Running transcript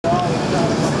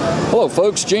Hello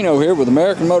folks, Gino here with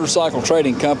American Motorcycle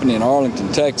Trading Company in Arlington,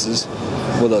 Texas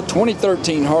with a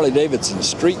 2013 Harley Davidson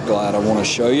Street Glide I want to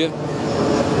show you.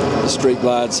 The Street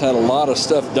Glide's had a lot of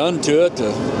stuff done to it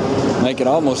to make it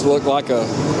almost look like a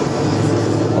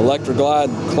Electra Glide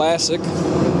Classic,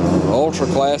 Ultra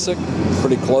Classic,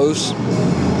 pretty close.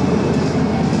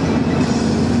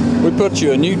 We put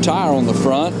you a new tire on the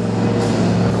front.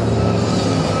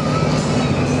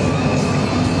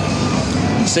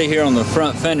 See here on the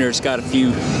front fender, it's got a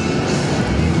few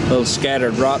little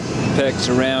scattered rock pecks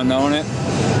around on it.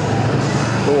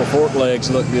 Lower fork legs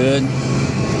look good.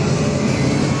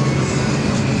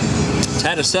 It's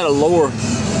had a set of lower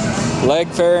leg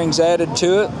fairings added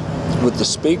to it with the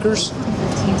speakers.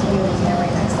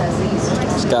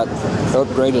 It's got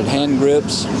upgraded hand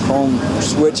grips, chrome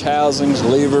switch housings,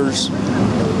 levers.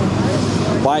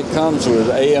 The bike comes with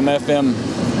AM/FM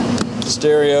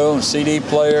stereo and CD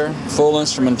player, full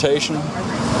instrumentation.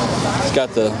 It's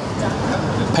got the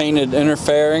painted inner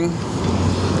fairing.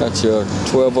 Got your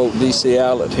 12-volt DC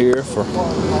outlet here for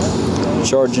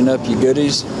charging up your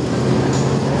goodies.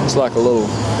 It's like a little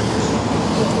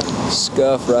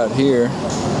scuff right here.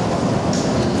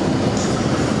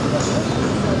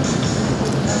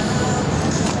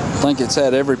 I think it's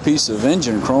had every piece of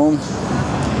engine chrome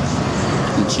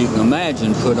that you can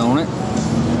imagine put on it.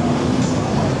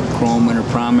 Chrome inner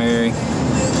primary,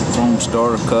 chrome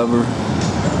starter cover.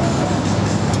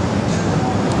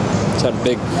 It's had a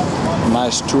big,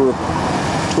 nice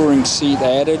touring seat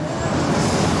added.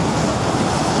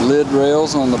 Lid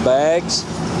rails on the bags.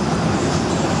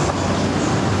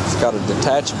 It's got a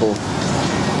detachable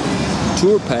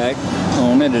tour pack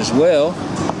on it as well.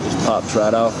 Just pops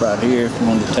right off right here if you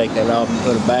wanted to take that off and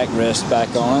put a backrest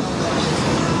back on it.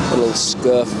 A little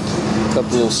scuff, a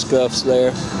couple little scuffs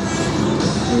there.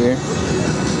 Here.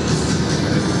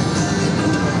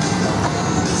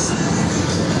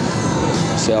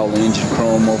 See all the engine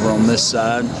chrome over on this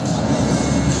side.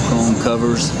 Chrome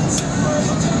covers.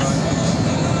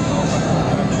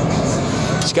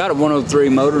 It's got a 103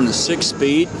 motor and a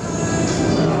 6-speed.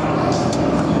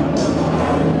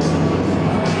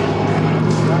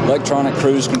 Electronic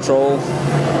cruise control.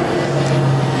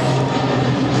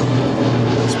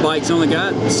 This bike's only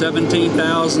got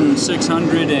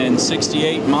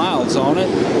 17,668 miles on it.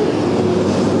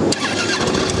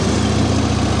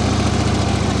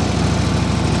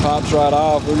 Pops right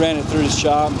off. We ran it through the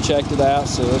shop and checked it out,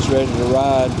 so it's ready to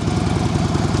ride.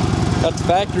 Got the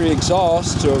factory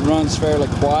exhaust, so it runs fairly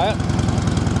quiet.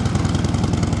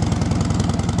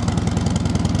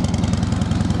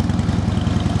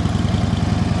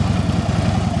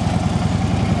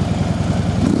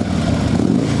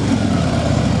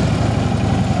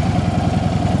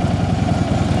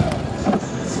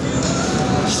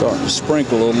 Starting to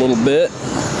sprinkle a little bit.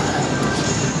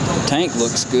 The tank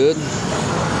looks good.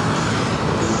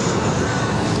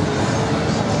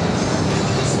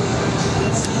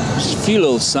 There's a few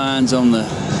little signs on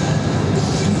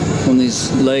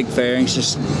these leg fairings,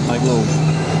 just like little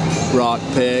rock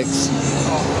pecks.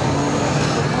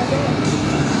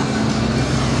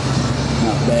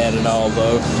 Not bad at all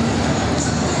though.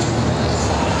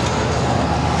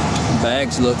 The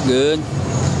bags look good.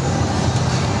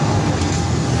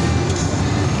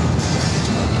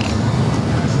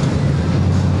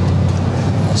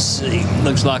 See,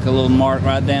 looks like a little mark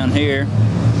right down here.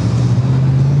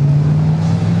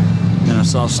 And I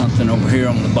saw something over here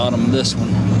on the bottom of this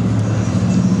one.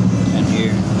 And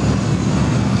here.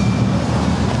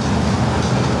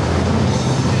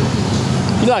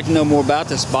 If you'd like to know more about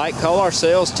this bike, call our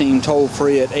sales team toll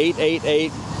free at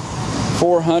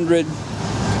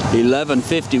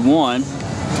 888-400-1151.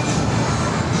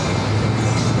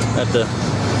 Got the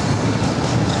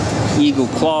Eagle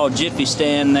Claw Jiffy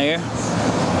stand there.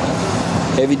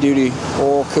 Heavy duty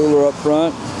oil cooler up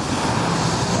front.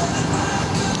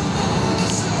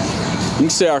 You can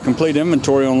see our complete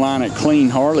inventory online at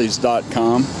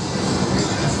cleanharleys.com.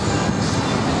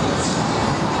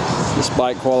 This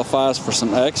bike qualifies for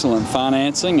some excellent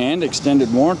financing and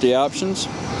extended warranty options.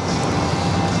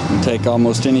 We take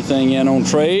almost anything in on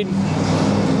trade.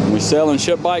 We sell and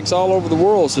ship bikes all over the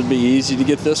world, so it'd be easy to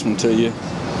get this one to you.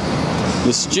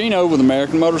 This is Gino with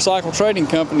American Motorcycle Trading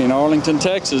Company in Arlington,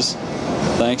 Texas.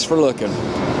 Thanks for looking.